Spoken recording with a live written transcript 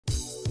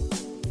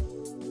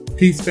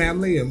Peace,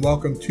 family, and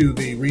welcome to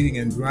the Reading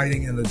and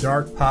Writing in the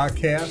Dark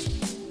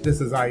podcast. This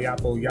is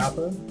Iyapo,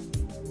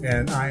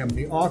 and I am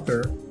the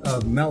author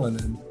of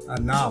Melanin, a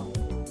novel.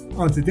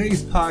 On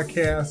today's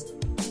podcast,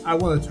 I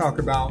want to talk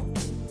about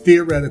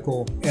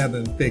theoretical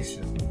Ebon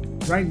Fiction.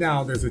 Right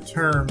now, there's a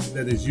term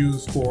that is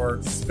used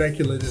for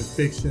speculative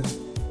fiction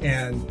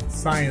and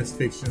science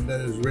fiction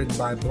that is written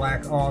by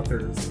Black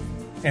authors,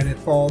 and it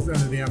falls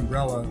under the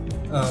umbrella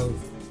of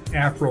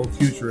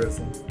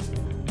Afrofuturism.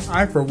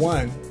 I, for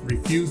one,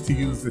 refuse to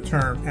use the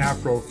term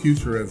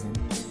Afrofuturism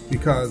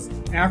because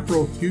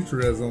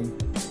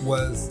Afrofuturism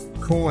was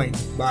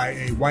coined by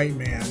a white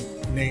man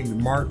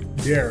named Mark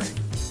Dery,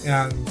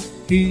 and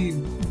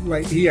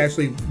he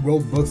actually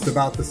wrote books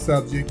about the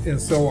subject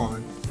and so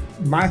on.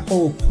 My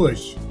whole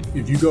push,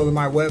 if you go to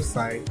my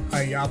website,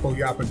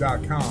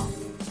 iyapo.com,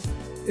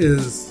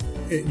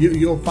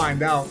 you'll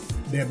find out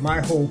that my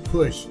whole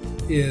push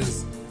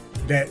is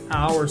that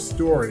our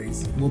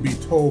stories will be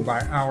told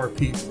by our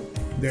people,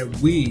 that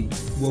we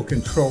will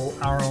control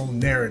our own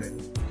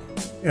narrative,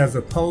 as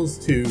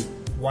opposed to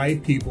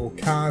white people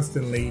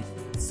constantly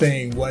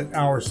saying what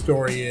our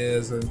story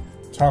is and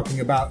talking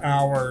about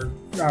our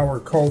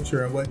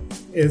culture and what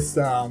it's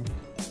a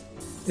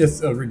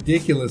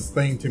ridiculous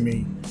thing to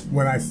me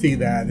when I see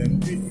that.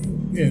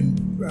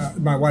 And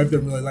my wife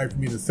didn't really like for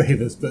me to say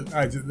this, but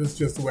it's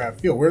just the way I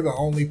feel. We're the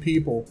only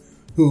people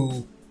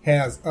who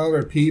has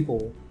other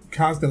people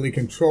constantly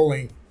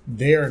controlling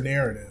their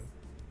narrative.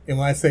 And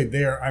when I say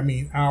their, I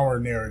mean our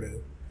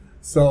narrative.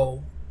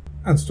 So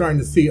I'm starting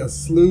to see a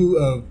slew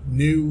of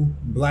new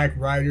Black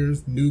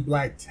writers, new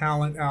Black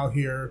talent out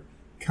here,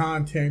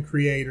 content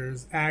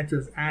creators,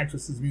 actors,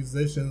 actresses,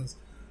 musicians,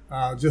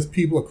 just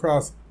people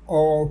across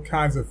all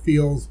kinds of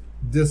fields,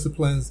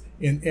 disciplines,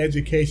 in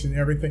education,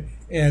 everything.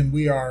 And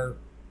we are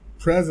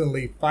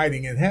presently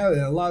fighting, and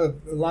a lot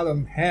of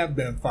them have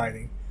been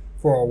fighting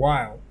for a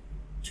while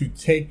to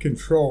take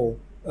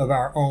control of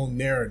our own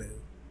narrative.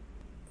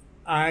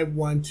 I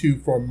want to,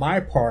 for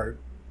my part,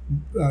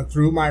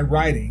 through my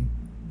writing,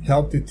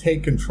 help to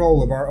take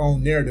control of our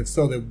own narrative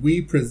so that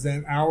we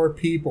present our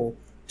people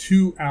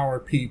to our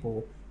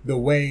people the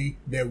way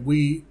that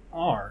we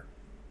are.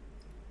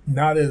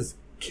 Not as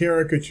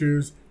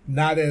caricatures,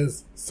 not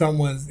as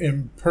someone's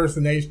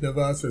impersonation of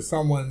us or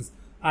someone's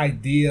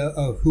idea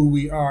of who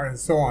we are and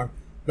so on,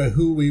 but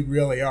who we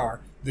really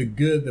are, the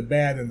good, the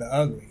bad, and the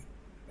ugly.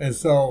 And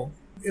so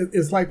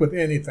it's like with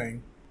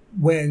anything.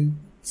 When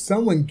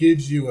someone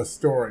gives you a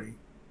story,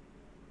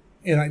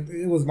 and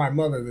it was my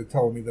mother that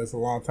told me this a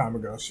long time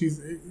ago. She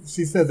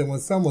said that when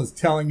someone's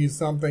telling you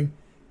something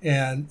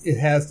and it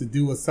has to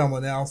do with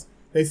someone else,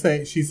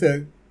 she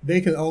said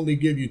they can only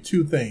give you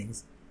two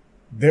things: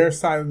 their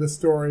side of the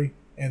story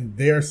and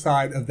their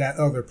side of that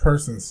other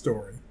person's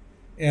story.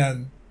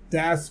 And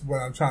that's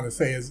what I'm trying to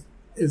say is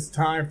it's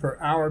time for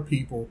our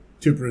people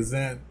to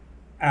present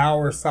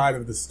our side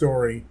of the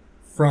story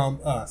from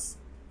us.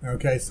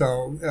 Okay,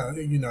 so,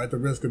 at the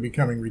risk of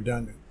becoming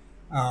redundant.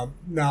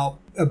 Now,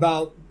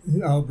 about,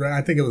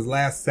 I think it was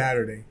last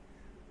Saturday,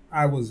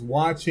 I was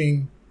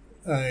watching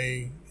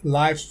a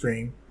live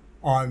stream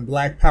on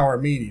Black Power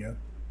Media.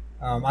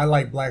 I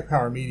like Black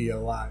Power Media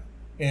a lot.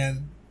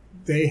 And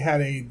they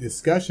had a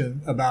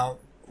discussion about,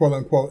 quote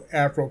unquote,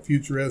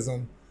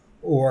 Afrofuturism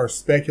or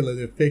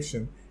speculative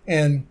fiction.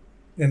 And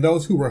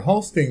those who were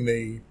hosting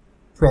the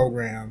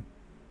program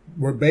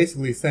were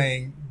basically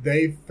saying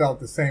they felt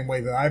the same way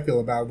that I feel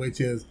about it,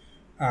 which is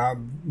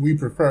we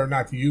prefer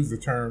not to use the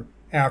term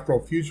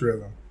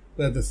Afrofuturism.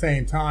 But at the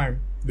same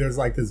time, there's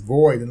like this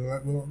void,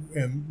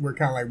 and we're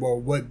kind of like, well,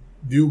 what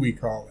do we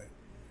call it?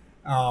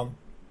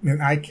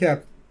 And I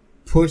kept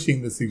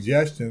pushing the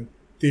suggestion,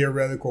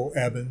 theoretical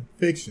Ebon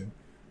Fiction.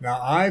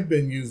 Now, I've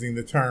been using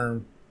the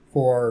term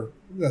for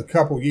a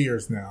couple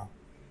years now,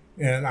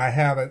 and I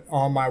have it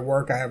on my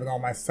work, I have it on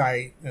my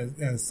site,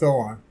 and so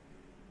on.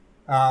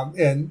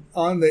 And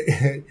on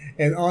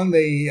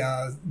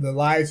the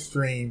live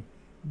stream,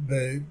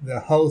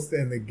 the host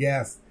and the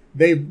guest,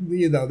 they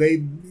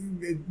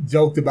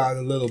joked about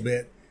it a little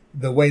bit,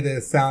 the way that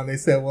it sounded. They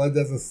said, well, it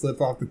doesn't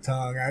slip off the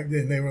tongue.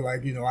 And they were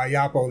like,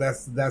 Iyapo,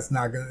 that's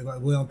not gonna,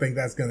 we don't think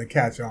that's gonna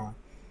catch on.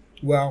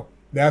 Well,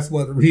 that's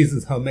one of the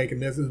reasons I'm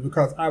making this, is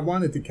because I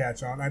want it to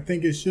catch on. I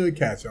think it should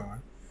catch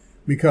on,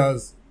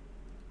 because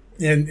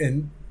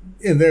in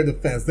their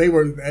defense,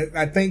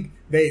 I think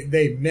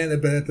they meant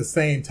it, but at the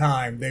same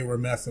time, they were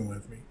messing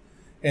with me.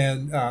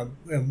 And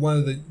one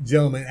of the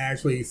gentlemen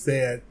actually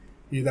said,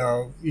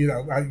 we're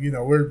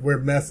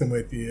messing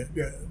with you.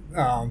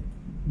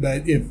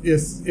 But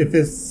if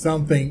it's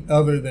something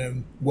other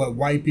than what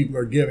white people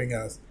are giving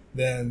us,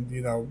 then,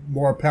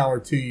 more power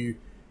to you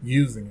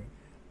using it.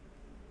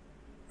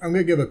 I'm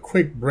going to give a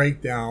quick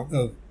breakdown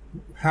of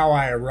how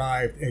I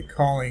arrived at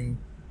calling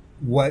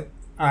what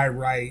I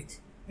write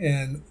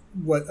and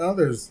what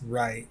others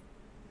write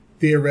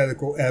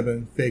theoretical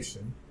Ebon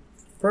Fiction.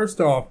 First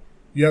off,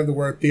 you have the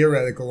word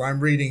theoretical. I'm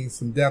reading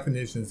some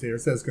definitions here. It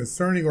says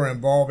concerning or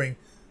involving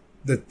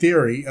the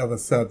theory of a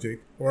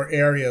subject or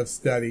area of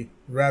study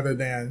rather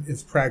than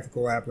its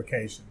practical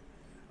application.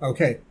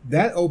 Okay,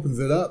 that opens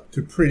it up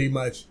to pretty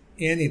much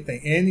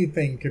anything.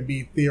 Anything can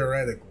be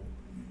theoretical.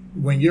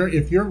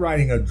 If you're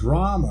writing a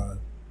drama,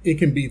 it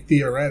can be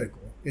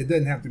theoretical. It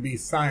doesn't have to be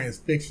science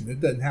fiction. It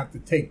doesn't have to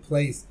take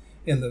place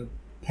in the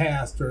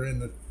past or in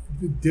the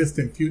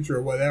distant future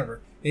or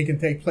whatever. It can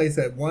take place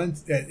at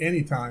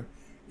any time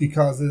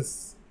because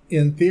it's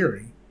in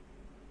theory.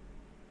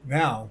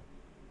 Now,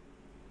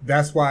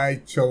 that's why I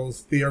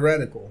chose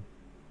theoretical.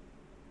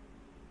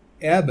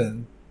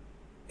 Ebon,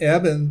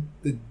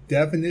 the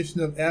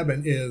definition of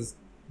ebon is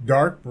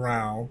dark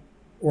brown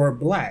or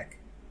black.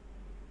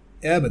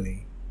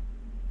 Ebony.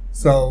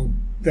 So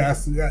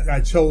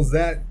I chose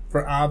that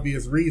for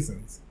obvious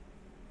reasons.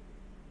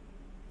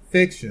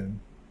 Fiction,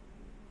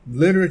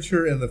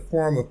 literature in the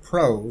form of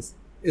prose,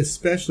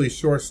 especially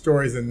short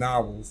stories and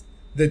novels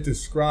that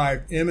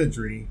describe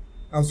imaginary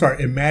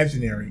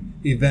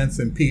events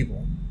and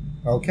people.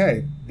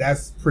 Okay,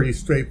 that's pretty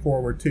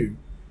straightforward too.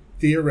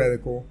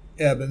 Theoretical,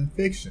 Ebon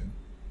fiction.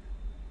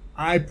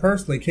 I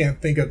personally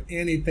can't think of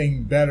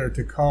anything better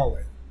to call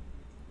it.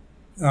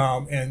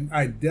 And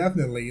I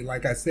definitely,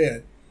 like I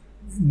said,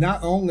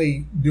 not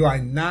only do I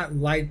not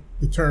like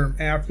the term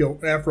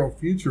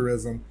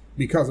Afrofuturism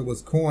because it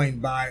was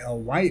coined by a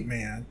white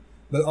man,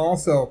 but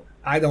also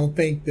I don't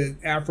think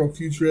that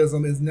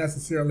Afrofuturism is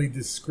necessarily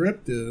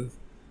descriptive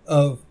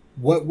of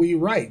what we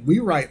write. We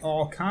write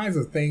all kinds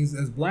of things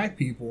as black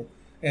people,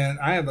 and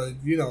I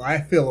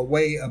feel a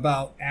way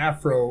about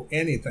Afro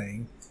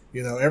anything.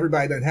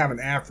 Everybody doesn't have an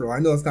Afro. I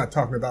know it's not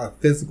talking about a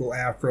physical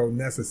Afro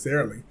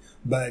necessarily,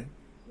 but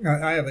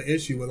I have an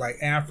issue with like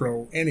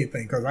Afro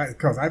anything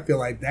because I feel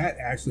like that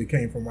actually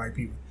came from white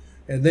people.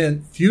 And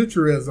then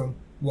futurism,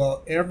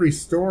 well, every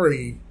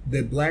story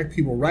that black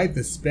people write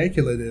that's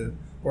speculative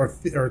or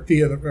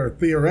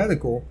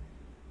theoretical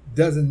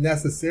doesn't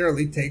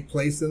necessarily take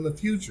place in the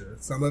future.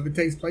 Some of it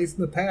takes place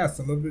in the past.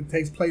 Some of it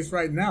takes place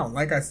right now.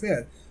 Like I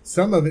said,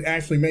 some of it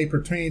actually may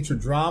pertain to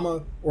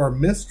drama or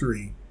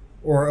mystery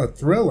or a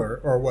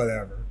thriller or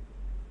whatever.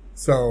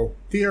 So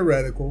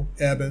theoretical,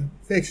 Ebon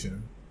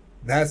fiction.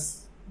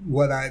 That's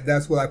what I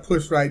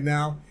push right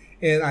now.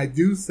 And I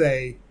do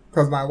say,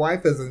 because my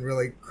wife isn't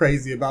really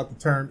crazy about the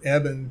term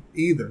Ebon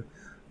either,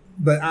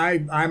 but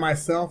I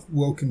myself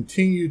will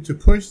continue to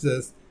push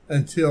this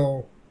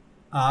until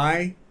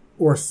I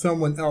or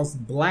someone else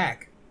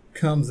black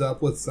comes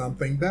up with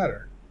something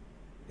better.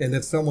 And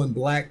if someone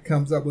black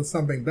comes up with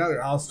something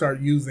better, I'll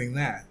start using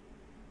that.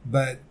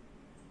 But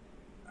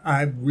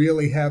I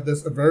really have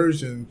this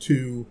aversion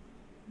to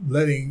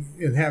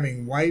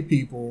having white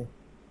people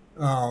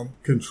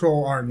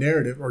control our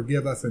narrative or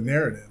give us a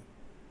narrative.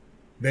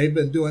 They've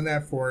been doing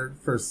that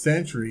for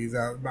centuries.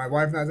 My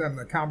wife and I was having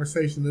a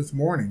conversation this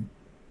morning,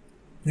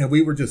 and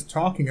we were just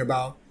talking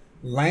about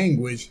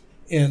language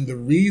and the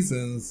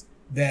reasons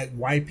that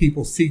white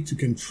people seek to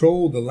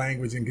control the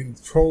language and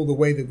control the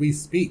way that we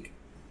speak.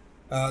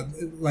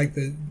 Like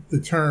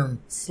the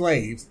term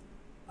slaves.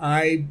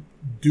 I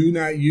do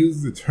not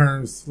use the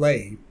term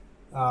slave,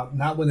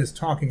 not when it's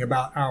talking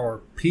about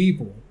our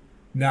people.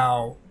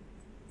 Now,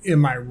 in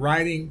my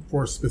writing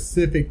for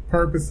specific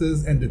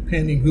purposes and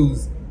depending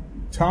who's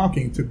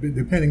talking to,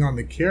 depending on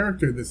the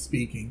character that's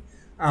speaking,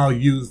 I'll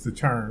use the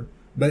term.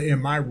 But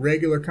in my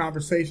regular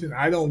conversation,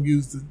 I don't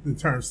use the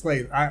term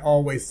slave. I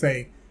always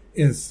say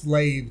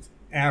enslaved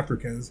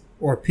Africans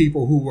or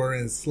people who were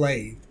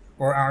enslaved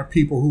or our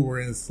people who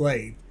were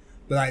enslaved.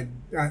 But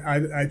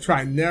I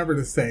try never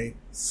to say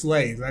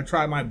slaves. I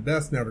try my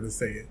best never to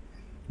say it,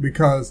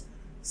 because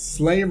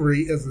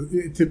slavery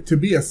to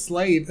be a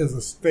slave is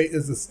a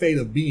state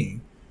of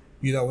being.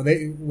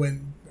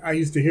 When I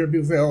used to hear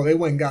people say, "Oh, they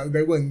went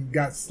and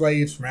got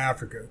slaves from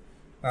Africa."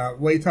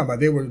 What are you talking about?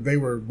 They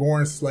were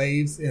born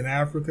slaves in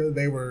Africa.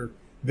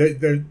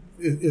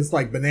 It's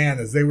like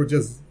bananas. They were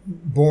just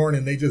born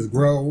and they just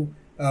grow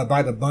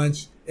by the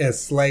bunch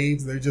as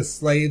slaves. They're just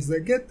slaves.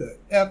 Get the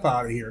F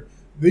out of here.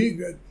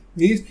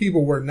 These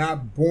people were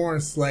not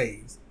born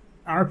slaves.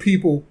 Our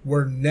people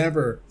were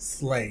never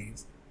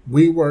slaves.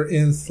 We were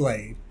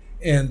enslaved.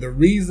 And the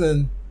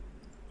reason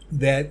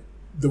that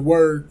the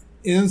word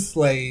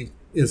enslaved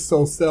is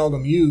so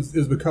seldom used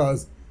is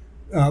because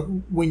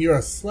when you're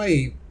a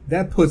slave,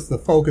 that puts the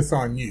focus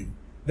on you.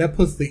 That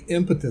puts the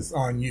impetus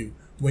on you.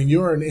 When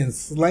you're an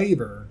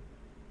enslaver,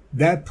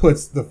 that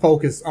puts the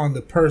focus on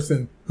the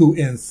person who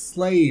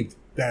enslaved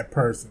that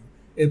person.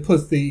 It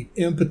puts the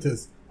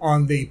impetus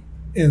on the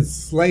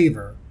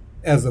enslaver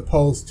as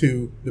opposed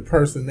to the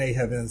person they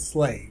have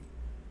enslaved.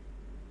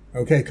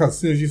 Okay, because as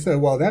soon as you say,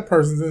 well, that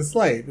person's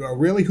enslaved, well,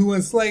 really, who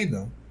enslaved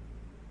them?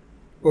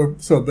 But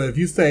if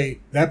you say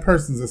that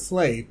person's a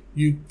slave,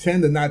 you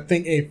tend to not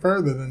think any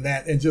further than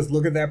that and just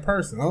look at that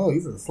person. Oh,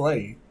 he's a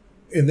slave.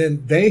 And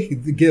then they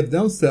give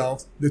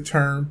themselves the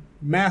term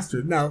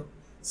master. Now,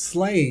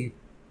 slave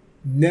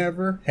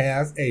never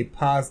has a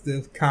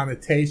positive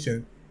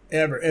connotation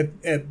ever.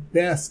 At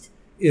best,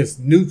 it's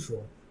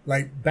neutral.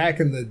 Like back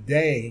in the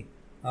day,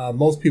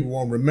 most people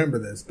won't remember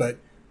this, but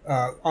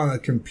on a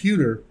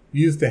computer,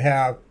 you used to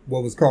have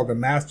what was called the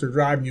master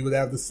drive, and you would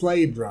have the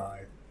slave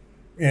drive.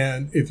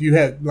 And if you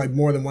had like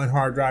more than one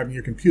hard drive in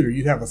your computer,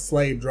 you'd have a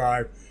slave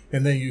drive,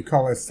 and then you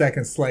call it a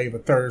second slave, a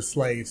third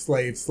slave,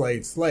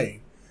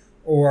 slave.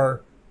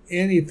 Or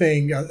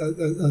anything,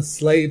 a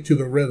slave to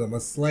the rhythm, a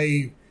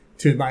slave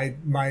to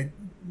my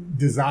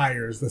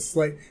desires, the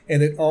slave.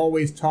 And it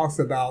always talks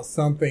about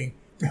something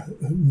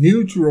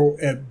neutral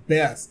at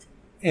best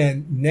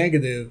and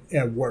negative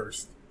at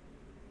worst.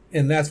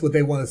 And that's what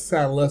they want to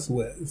saddle us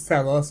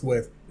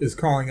with is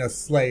calling us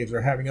slaves, or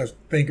having us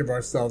think of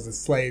ourselves as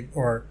slave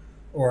or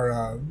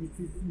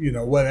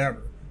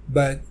whatever.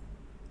 But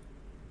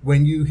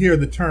when you hear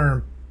the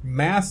term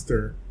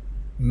master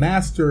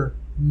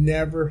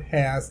never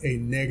has a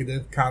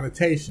negative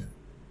connotation.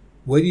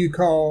 What do you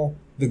call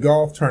the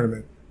golf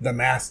tournament? The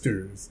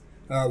Masters.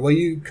 What do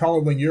you call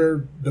it when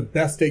you're the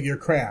best at your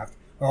craft?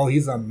 Oh,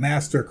 he's a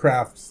master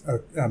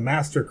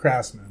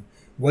craftsman.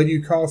 What do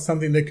you call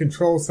something that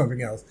controls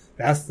something else?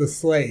 That's the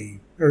slave,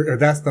 or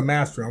that's the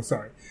master, I'm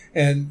sorry.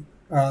 And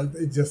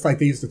just like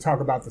they used to talk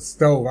about the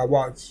stove, I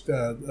watched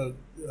a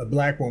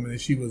black woman,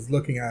 and she was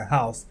looking at a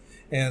house,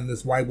 and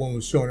this white woman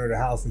was showing her the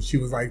house, and she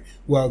was like,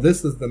 well,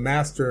 this is the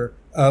master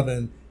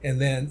oven, and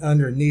then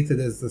underneath it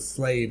is the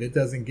slave. It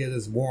doesn't get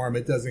as warm.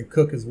 It doesn't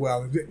cook as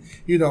well.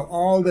 You know,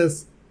 all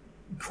this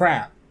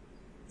crap.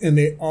 And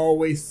they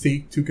always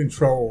seek to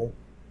control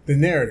the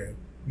narrative.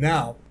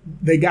 Now,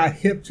 they got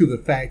hip to the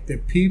fact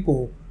that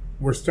people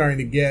were starting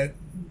to get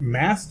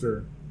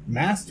masters.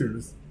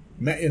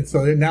 And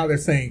so now they're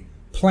saying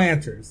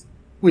planters,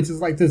 which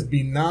is like this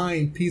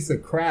benign piece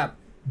of crap,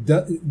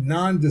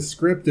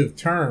 non-descriptive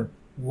term.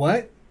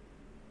 What?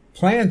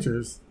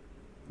 Planters?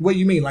 What do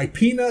you mean? Like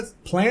peanuts?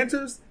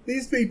 Planters?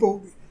 These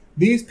people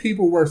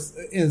were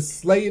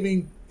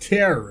enslaving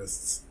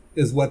terrorists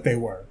is what they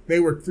were. They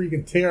were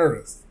freaking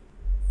terrorists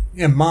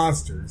and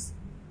monsters.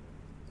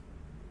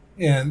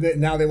 And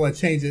now they want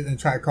to change it and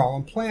try to call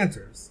them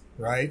planters,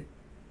 right?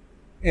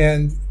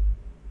 And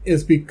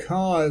it's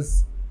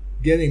because,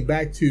 getting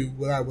back to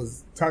what I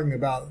was talking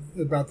about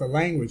the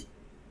language,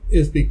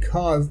 is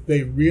because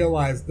they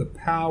realize the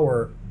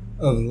power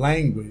of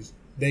language.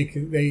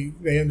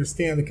 They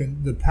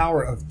understand the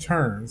power of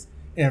terms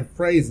and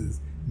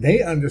phrases.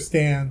 They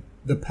understand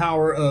the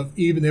power of,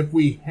 even if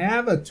we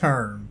have a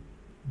term,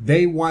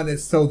 they want it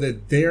so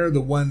that they're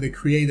the one that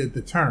created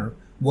the term.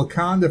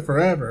 Wakanda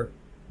forever.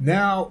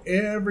 Now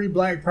every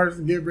black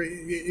person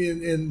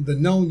in the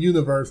known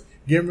universe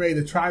getting ready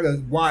to try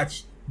to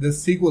watch the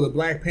sequel to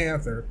Black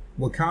Panther,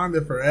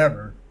 Wakanda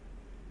Forever.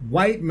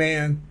 White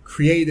man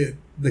created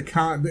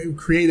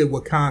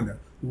Wakanda.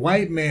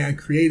 White man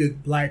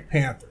created Black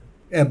Panther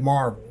at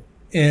Marvel.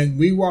 And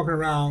we walking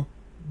around,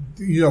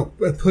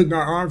 putting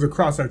our arms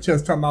across our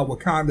chest talking about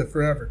Wakanda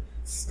Forever.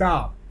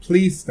 Stop.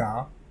 Please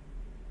stop.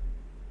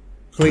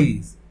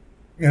 Please.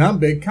 And I'm a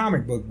big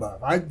comic book buff.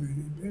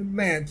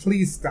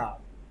 Please stop.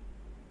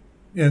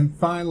 And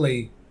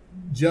finally,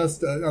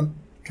 just I'm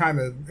kind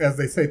of, as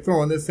they say,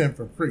 throwing this in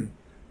for free.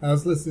 I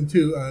was listening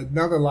to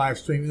another live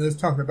stream, and it's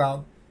talking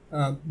about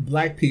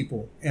black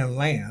people and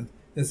land.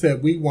 It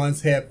said we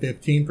once had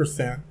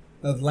 15%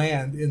 of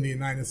land in the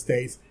United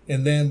States,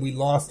 and then we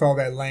lost all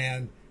that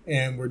land,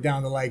 and we're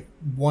down to like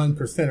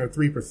 1% or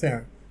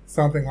 3%,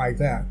 something like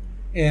that.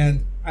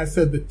 And I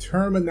said the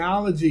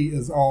terminology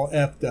is all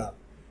effed up.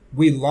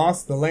 We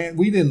lost the land.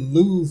 We didn't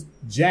lose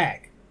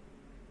jack.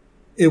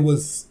 It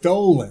was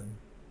stolen.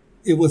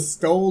 It was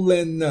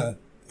stolen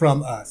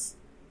from us.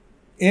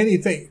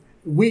 Anything.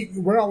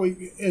 We're always,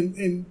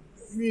 and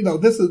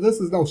this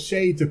is no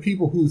shade to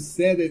people who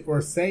said it or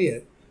say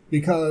it,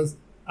 because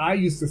I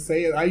used to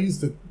say it. I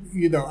used to,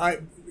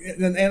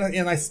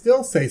 and I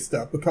still say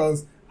stuff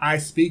because I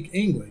speak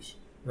English,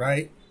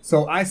 right?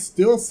 So I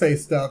still say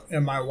stuff,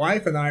 and my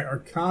wife and I are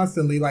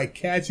constantly like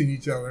catching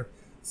each other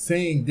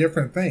saying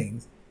different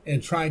things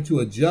and trying to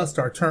adjust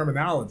our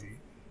terminology.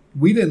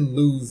 We didn't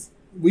lose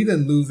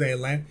any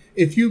land.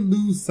 If you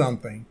lose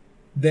something,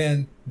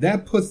 then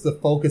that puts the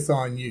focus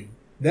on you.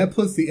 That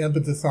puts the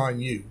impetus on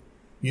you.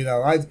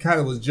 I kind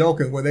of was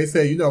joking when they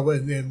said,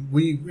 when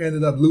we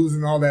ended up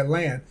losing all that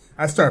land,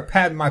 I started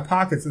patting my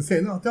pockets and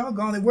saying, no,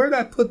 doggone it, where did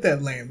I put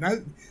that land?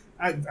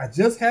 I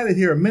just had it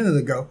here a minute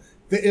ago.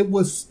 It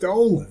was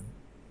stolen.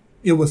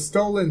 It was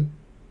stolen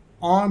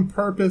on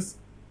purpose,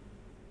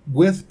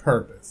 with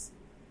purpose.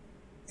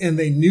 And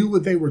they knew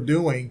what they were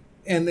doing,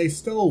 and they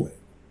stole it.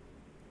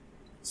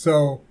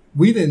 So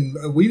we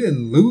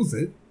didn't lose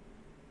it.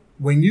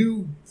 When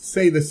you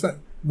say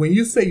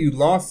you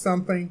lost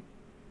something,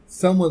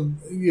 someone,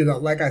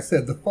 like I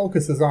said, the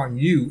focus is on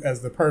you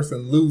as the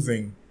person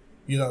losing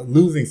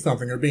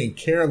something or being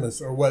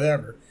careless or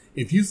whatever.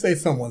 If you say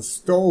someone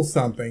stole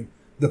something,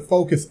 the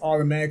focus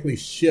automatically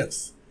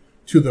shifts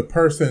to the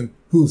person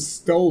who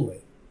stole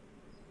it.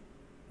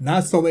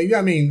 Not so many.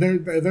 I mean,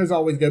 there's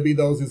always going to be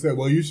those who say,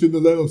 well, you shouldn't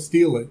have let them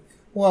steal it.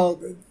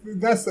 Well,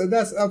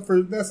 that's up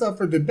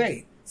for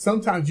debate.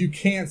 Sometimes you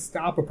can't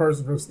stop a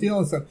person from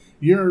stealing something.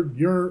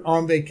 You're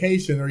on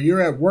vacation or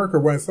you're at work, or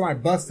when somebody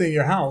busts in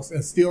your house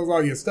and steals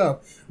all your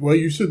stuff. Well,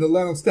 you shouldn't have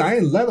let them steal. I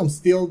didn't let them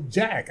steal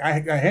jack. I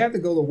had to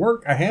go to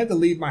work. I had to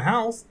leave my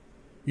house.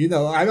 You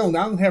know, I don't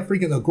have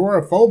freaking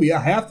agoraphobia.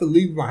 I have to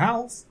leave my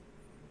house.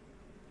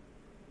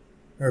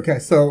 Okay,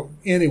 so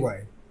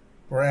anyway,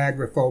 or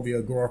agoraphobia,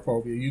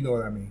 agoraphobia, you know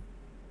what I mean.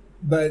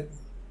 But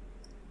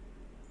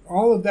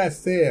all of that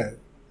said,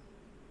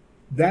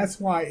 that's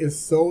why it's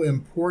so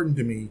important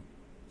to me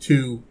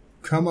to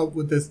come up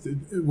with this,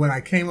 when I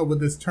came up with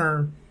this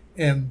term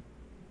and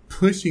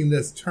pushing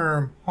this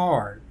term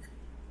hard.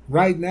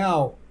 Right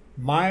now,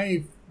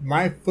 my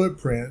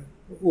footprint,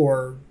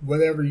 or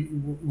whatever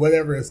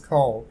it's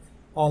called,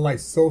 on like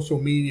social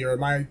media,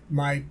 or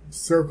my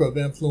circle of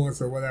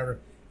influence or whatever,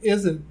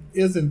 isn't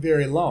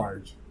very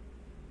large.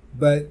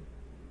 But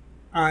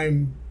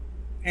I'm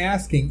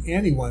asking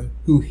anyone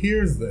who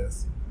hears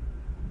this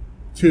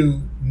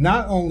to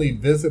not only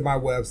visit my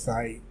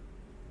website,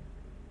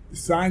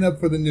 sign up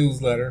for the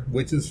newsletter,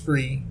 which is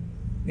free,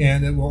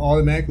 and it will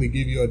automatically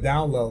give you a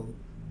download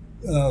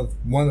of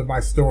one of my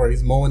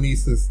stories,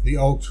 Moanissa's The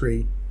Oak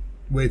Tree,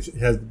 which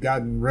has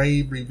gotten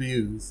rave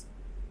reviews.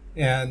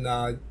 And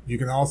you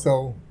can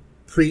also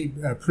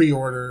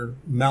pre-order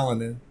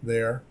Melanin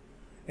there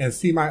and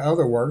see my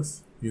other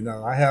works. You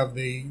know, I have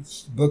the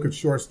book of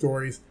short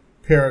stories,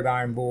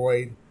 Paradigm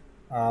Void,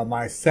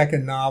 my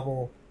second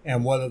novel,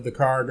 And What of the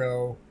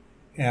Cargo,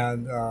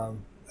 and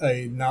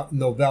a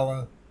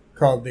novella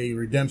called The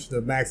Redemption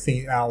of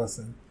Maxine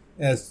Allison,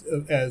 as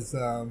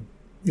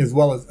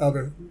well as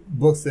other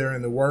books there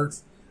in the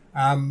works.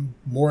 I'm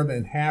more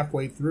than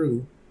halfway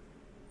through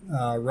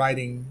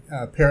writing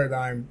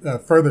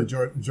further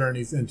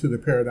journeys into the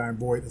Paradigm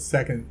Void, the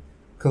second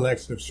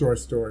collection of short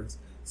stories.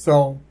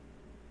 So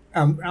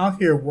I'm out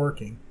here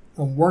working.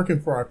 I'm working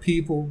for our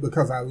people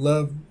because I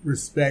love,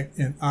 respect,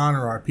 and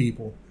honor our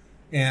people.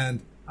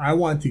 And I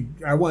want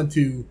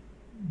to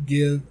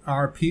give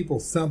our people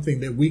something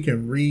that we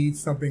can read,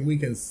 something we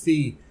can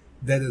see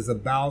that is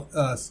about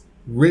us,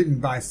 written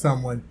by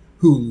someone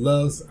who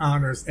loves,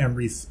 honors, and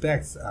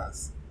respects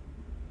us.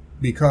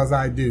 Because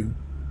I do.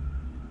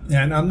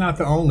 And I'm not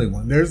the only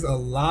one. There's a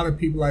lot of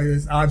people like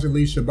this.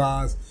 Ajali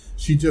Shabazz,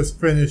 she just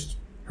finished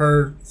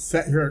her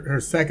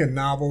second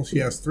novel. She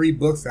has 3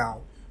 books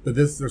out, but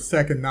this is her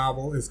second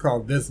novel. It's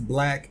called This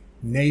Black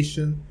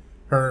Nation.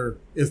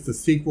 It's the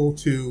sequel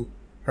to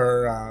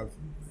her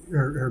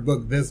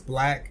book This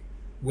Black,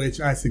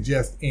 which I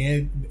suggest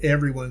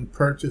everyone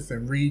purchase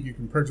and read. You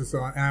can purchase it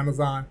on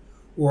Amazon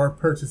or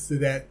purchase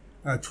it at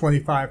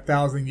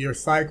 25,000 Year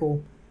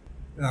Cycle,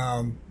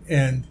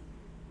 and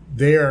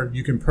there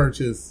you can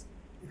purchase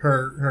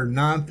her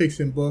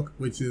nonfiction book,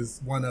 which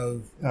is one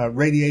of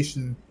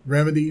Radiation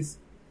Remedies,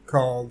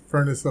 called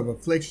Furnace of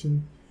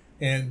Affliction.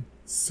 And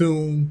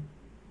soon,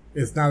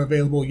 it's not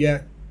available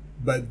yet,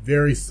 but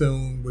very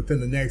soon,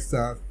 within the next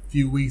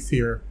few weeks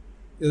here,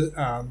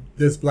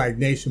 This Black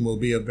Nation will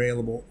be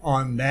available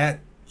on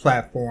that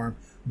platform.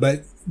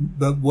 But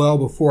well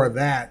before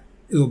that,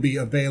 it'll be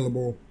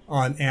available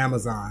on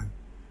Amazon.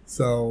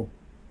 So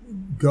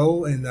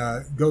go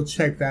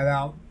check that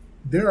out.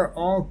 There are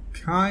all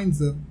kinds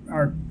of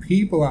our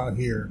people out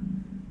here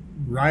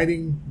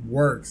writing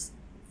works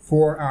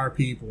for our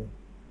people,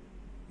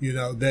 you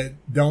know, that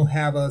don't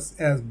have us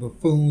as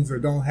buffoons or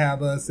don't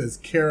have us as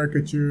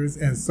caricatures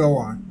and so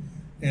on.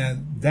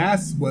 And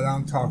that's what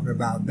I'm talking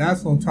about.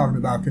 That's what I'm talking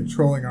about,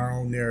 controlling our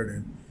own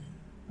narrative.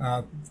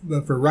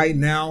 But for right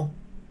now,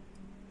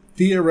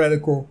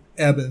 theoretical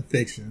Ebon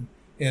Fiction,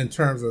 in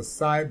terms of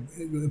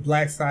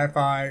black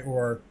sci-fi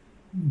or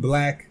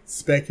black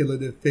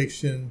speculative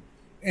fiction,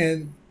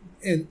 and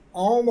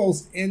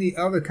almost any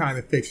other kind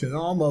of fiction,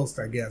 almost,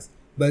 I guess,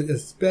 but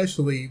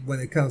especially when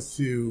it comes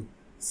to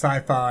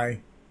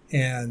sci-fi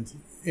and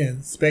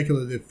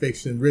speculative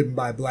fiction written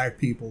by black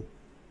people,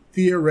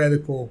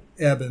 theoretical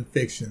Ebon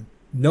Fiction.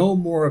 No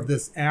more of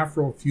this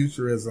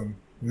Afrofuturism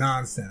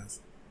nonsense.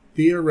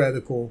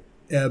 Theoretical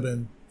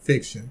Ebon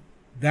Fiction.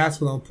 That's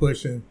what I'm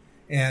pushing.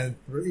 And,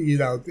 you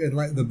know, and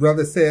like the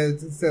brother said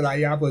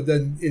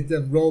Iyapo, it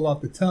doesn't roll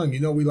off the tongue. You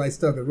know, we like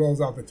stuff that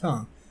rolls off the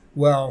tongue.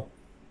 Well,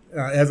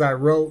 as I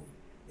wrote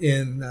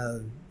in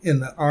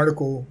the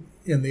article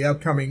in the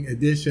upcoming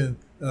edition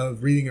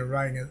of Reading and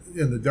Writing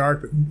in the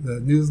Dark, the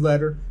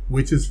newsletter,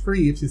 which is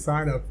free if you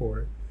sign up for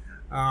it,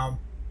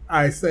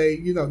 I say,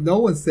 you know, no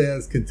one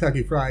says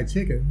Kentucky Fried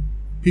Chicken.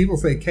 People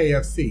say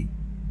KFC.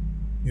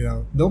 You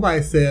know,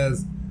 nobody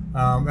says,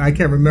 I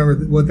can't remember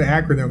what the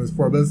acronym is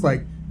for, but it's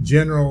like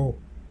General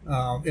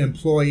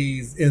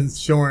Employees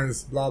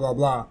Insurance, blah, blah,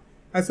 blah.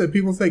 I said,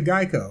 people say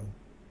Geico.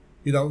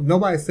 You know,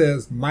 nobody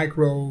says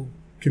micro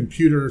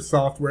computer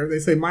software. They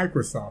say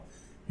Microsoft.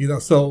 You know,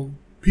 so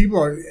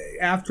people are,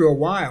 after a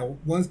while,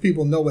 once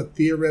people know what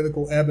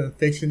theoretical Ebon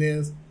Fiction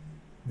is,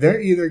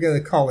 they're either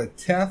going to call it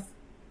TEF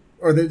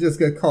or they're just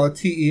going to call it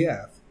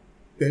TEF.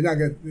 They're not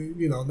going to,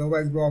 you know,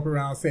 nobody's going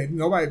around saying,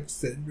 nobody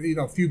said, you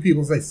know, few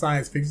people say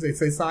science fiction, they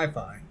say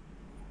sci-fi.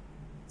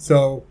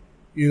 So,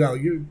 you know,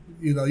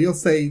 you'll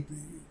say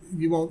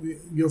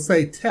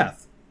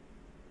TEF.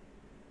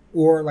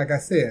 Or, like I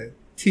said,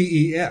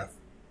 TEF.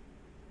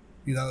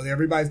 You know,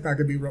 everybody's not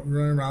going to be running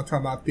around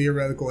talking about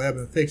theoretical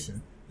Ebon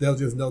Fiction. They'll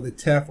just know that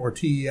TEF or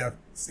TEF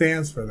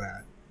stands for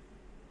that.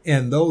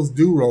 And those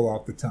do roll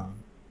off the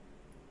tongue.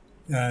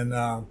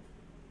 And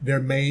they're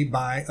made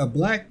by a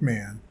black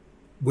man,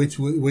 which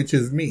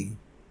is me.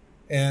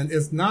 And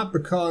it's not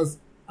because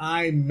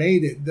I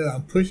made it that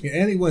I'm pushing it.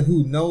 Anyone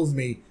who knows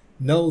me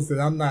knows that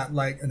I'm not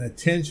like an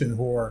attention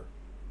whore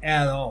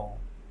at all.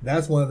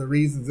 That's one of the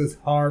reasons it's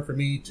hard for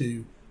me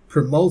to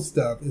promote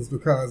stuff, is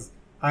because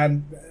I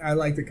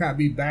like to kind of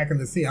be back in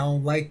the scene. I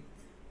don't like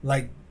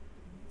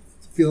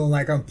feeling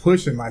like I'm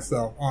pushing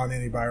myself on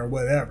anybody or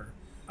whatever.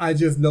 I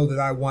just know that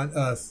I want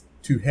us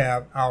to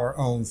have our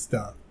own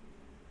stuff.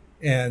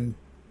 And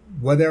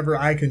whatever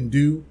I can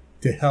do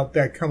to help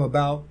that come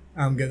about,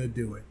 I'm going to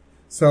do it.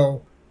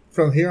 So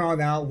from here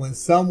on out, when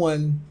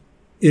someone,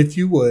 if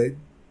you would,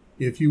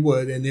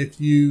 and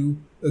if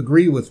you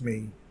agree with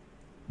me,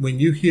 when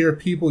you hear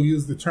people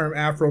use the term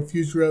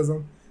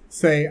Afrofuturism,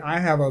 say, I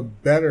have a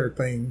better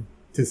thing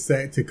to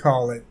say, to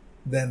call it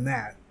than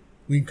that.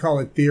 We can call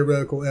it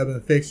theoretical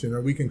Ebon Fiction,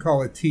 or we can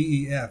call it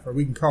TEF, or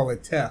we can call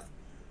it TEF.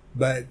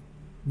 But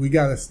we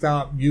got to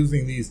stop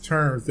using these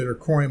terms that are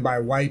coined by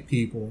white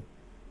people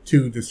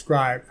to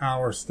describe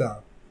our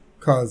stuff,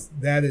 because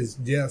that is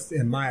just,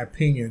 in my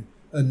opinion,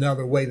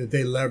 another way that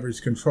they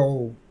leverage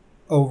control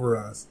over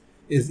us.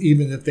 Is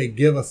even if they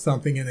give us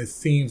something and it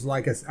seems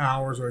like it's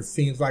ours, or it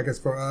seems like it's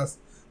for us,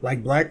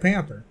 like Black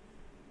Panther,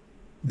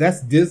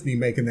 that's Disney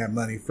making that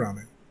money from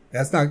it.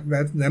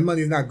 That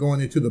money is not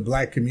going into the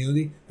black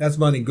community. That's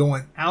money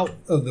going out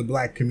of the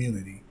black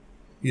community,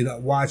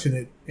 watching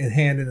it and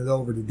handing it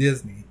over to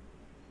Disney.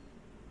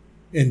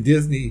 And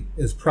Disney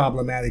is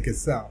problematic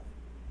itself.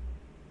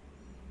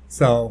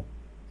 So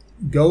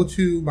go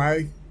to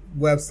my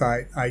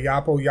website,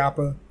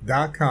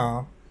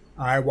 iyapoyapa.com,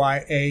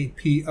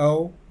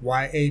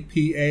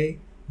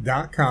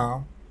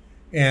 IYAPOYAPA.com,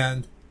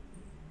 and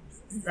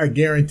I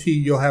guarantee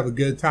you'll have a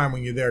good time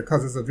when you're there,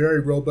 because it's a very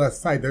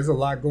robust site. There's a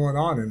lot going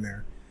on in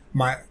there.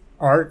 My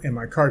art and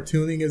my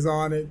cartooning is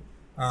on it.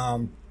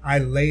 I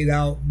laid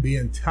out the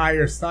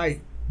entire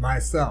site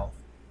myself.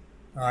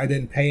 I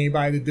didn't pay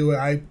anybody to do it.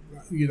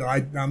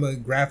 I'm a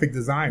graphic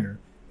designer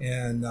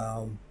and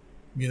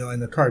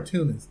and a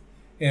cartoonist.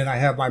 And I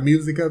have my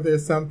music up there.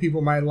 Some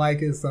people might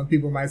like it. Some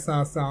people might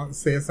say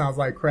it sounds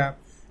like crap.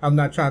 I'm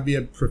not trying to be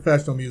a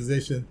professional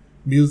musician.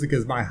 Music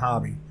is my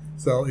hobby.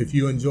 So if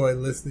you enjoy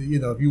listening,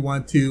 if you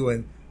want to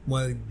and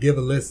want to give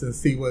a listen and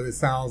see what it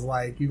sounds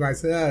like, you might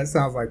say, it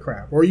sounds like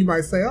crap. Or you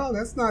might say,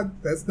 that's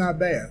not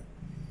bad.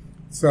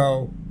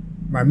 So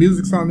my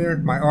music's on there,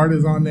 my art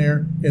is on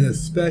there, and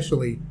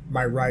especially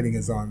my writing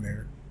is on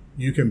there.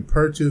 You can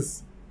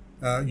pre-purchase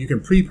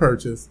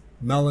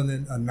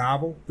Melanin, a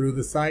novel, through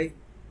the site.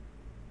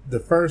 The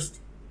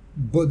first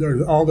book,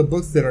 all the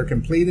books that are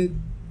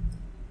completed,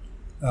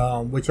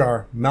 which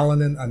are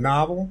Melanin, a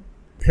novel,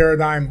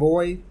 Paradigm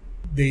Void,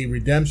 The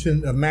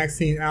Redemption of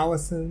Maxine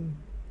Allison,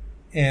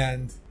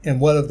 and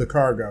What of the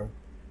Cargo.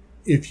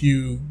 If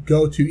you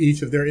go to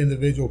each of their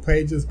individual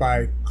pages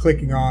by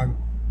clicking on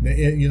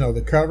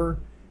the cover,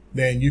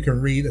 then you can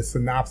read a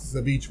synopsis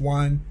of each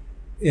one.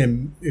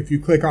 And if you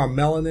click on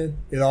Melanin,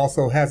 it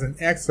also has an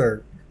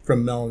excerpt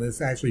from Melanin.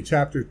 It's actually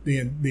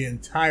the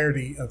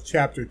entirety of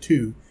chapter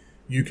 2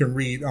 you can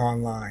read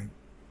online.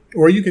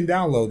 Or you can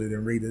download it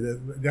and read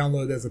it.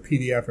 Download it as a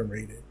PDF and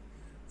read it.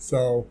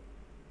 So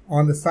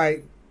on the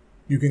site,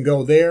 you can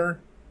go there.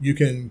 You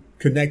can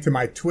connect to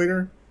my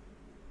Twitter.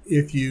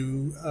 If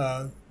you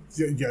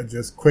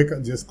just click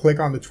on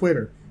the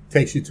Twitter, it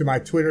takes you to my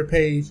Twitter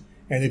page.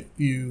 And if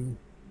you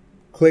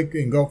click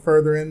and go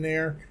further in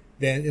there,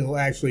 then it'll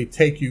actually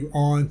take you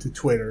on to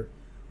Twitter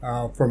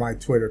for my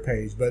Twitter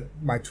page. But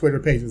my Twitter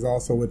page is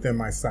also within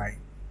my site.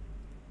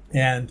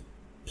 And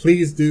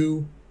please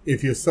do,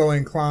 if you're so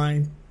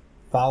inclined,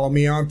 follow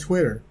me on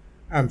Twitter.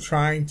 I'm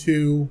trying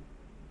to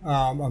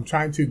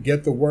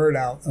get the word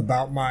out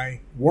about my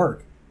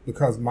work,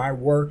 because my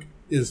work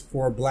is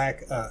for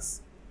Black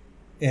us.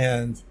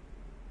 And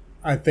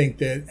I think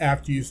that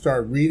after you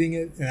start reading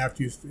it, and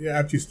after you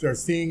start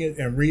seeing it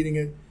and reading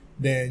it,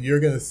 then you're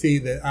going to see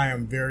that I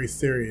am very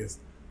serious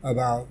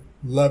about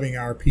loving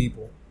our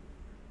people.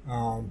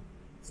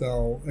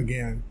 So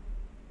again,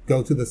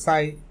 go to the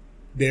site.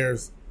 There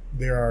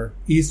are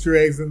Easter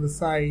eggs in the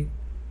site.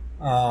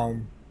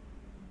 I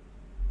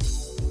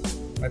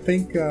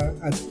think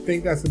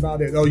that's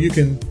about it. Oh, you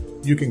can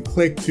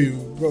click to,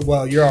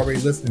 well, you're already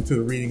listening to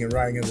the Reading and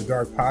Writing in the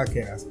Dark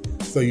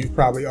podcast, so you've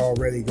probably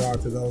already gone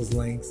to those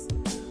links.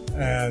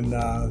 And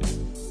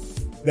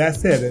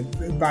that's it.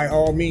 And by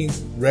all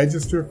means,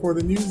 register for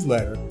the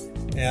newsletter,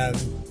 and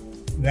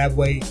that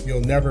way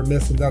you'll never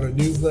miss another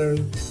newsletter.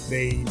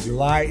 The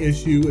July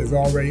issue is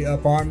already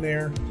up on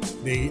there.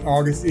 The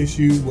August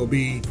issue will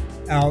be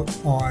out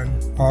on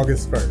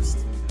August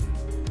 1st.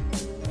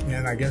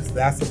 And I guess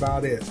that's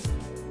about it.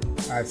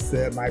 I've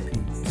said my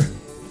piece.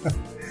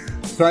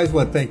 So I just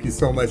want to thank you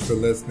so much for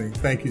listening.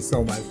 Thank you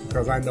so much,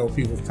 because I know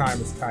people's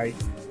time is tight,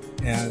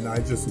 and I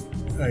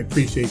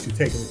appreciate you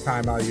taking the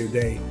time out of your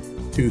day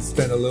to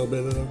spend a little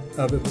bit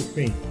of it with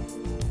me.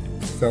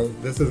 So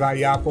this is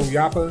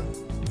Iyapo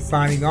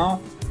signing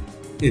off.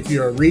 If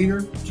you're a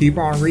reader, keep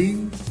on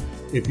reading.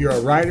 If you're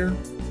a writer,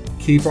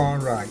 keep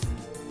on writing.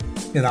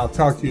 And I'll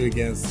talk to you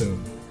again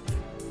soon.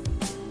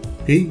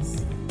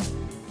 Peace.